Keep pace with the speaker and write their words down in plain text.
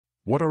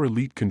What are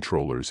elite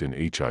controllers in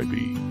HIV?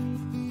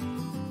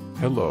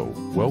 Hello,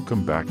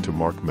 welcome back to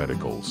Mark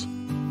Medicals.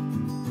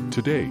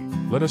 Today,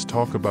 let us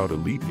talk about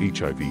elite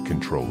HIV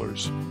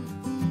controllers.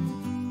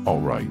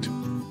 Alright.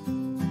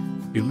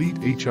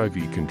 Elite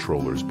HIV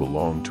controllers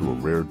belong to a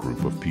rare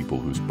group of people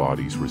whose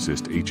bodies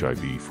resist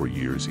HIV for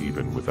years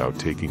even without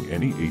taking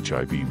any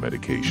HIV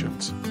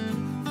medications.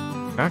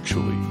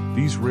 Actually,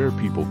 these rare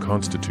people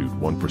constitute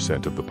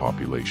 1% of the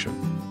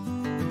population.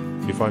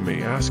 If I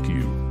may ask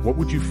you, what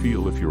would you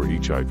feel if your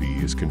HIV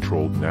is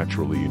controlled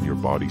naturally in your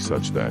body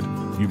such that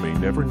you may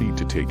never need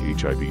to take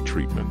HIV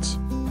treatments?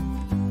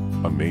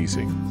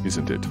 Amazing,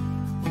 isn't it?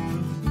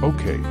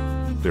 Okay,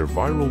 their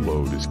viral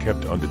load is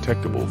kept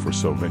undetectable for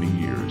so many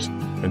years,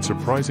 and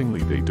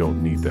surprisingly they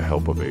don't need the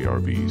help of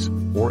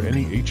ARVs or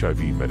any HIV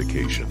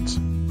medications.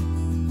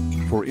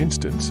 For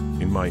instance,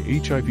 in my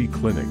HIV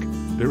clinic,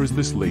 there is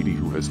this lady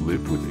who has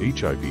lived with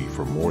HIV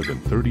for more than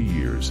 30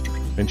 years,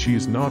 and she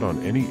is not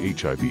on any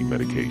HIV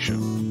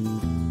medication.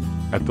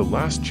 At the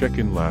last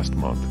check-in last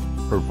month,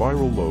 her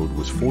viral load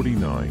was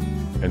 49,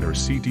 and her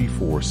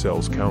CD4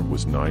 cells count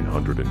was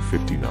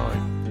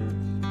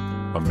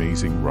 959.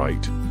 Amazing,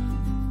 right?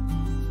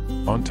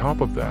 On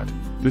top of that,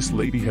 this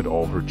lady had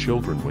all her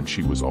children when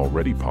she was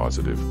already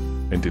positive,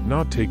 and did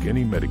not take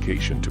any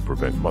medication to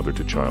prevent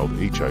mother-to-child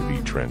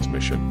HIV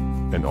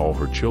transmission, and all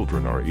her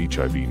children are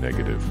HIV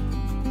negative.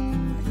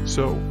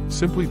 So,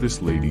 simply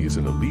this lady is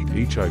an elite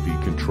HIV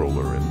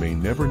controller and may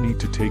never need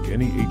to take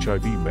any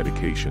HIV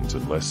medications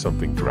unless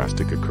something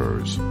drastic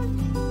occurs.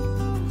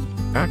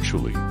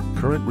 Actually,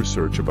 current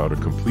research about a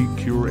complete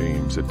cure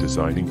aims at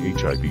designing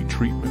HIV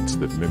treatments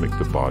that mimic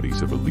the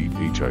bodies of elite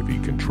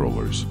HIV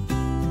controllers.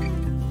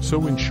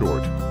 So in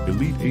short,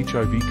 elite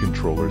HIV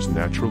controllers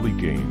naturally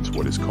gains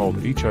what is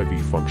called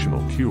HIV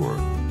functional cure,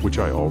 which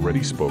I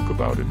already spoke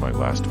about in my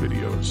last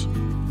videos.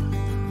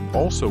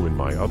 Also in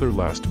my other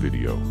last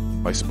video,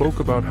 I spoke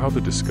about how the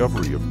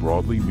discovery of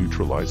broadly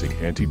neutralizing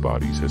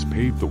antibodies has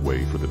paved the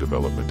way for the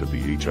development of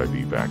the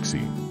HIV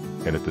vaccine,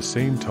 and at the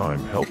same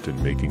time helped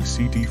in making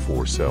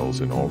CD4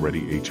 cells in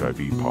already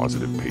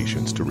HIV-positive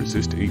patients to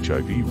resist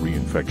HIV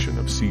reinfection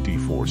of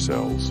CD4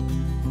 cells.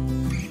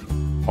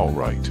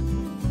 Alright.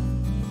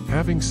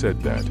 Having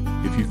said that,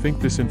 if you think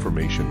this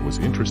information was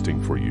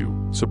interesting for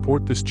you,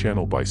 support this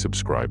channel by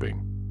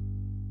subscribing.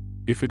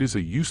 If it is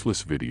a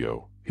useless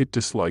video, hit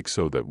dislike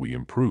so that we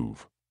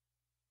improve.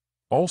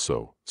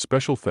 Also,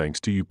 special thanks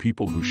to you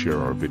people who share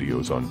our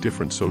videos on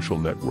different social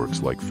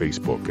networks like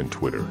Facebook and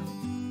Twitter.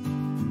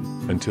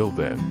 Until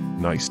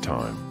then, nice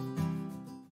time.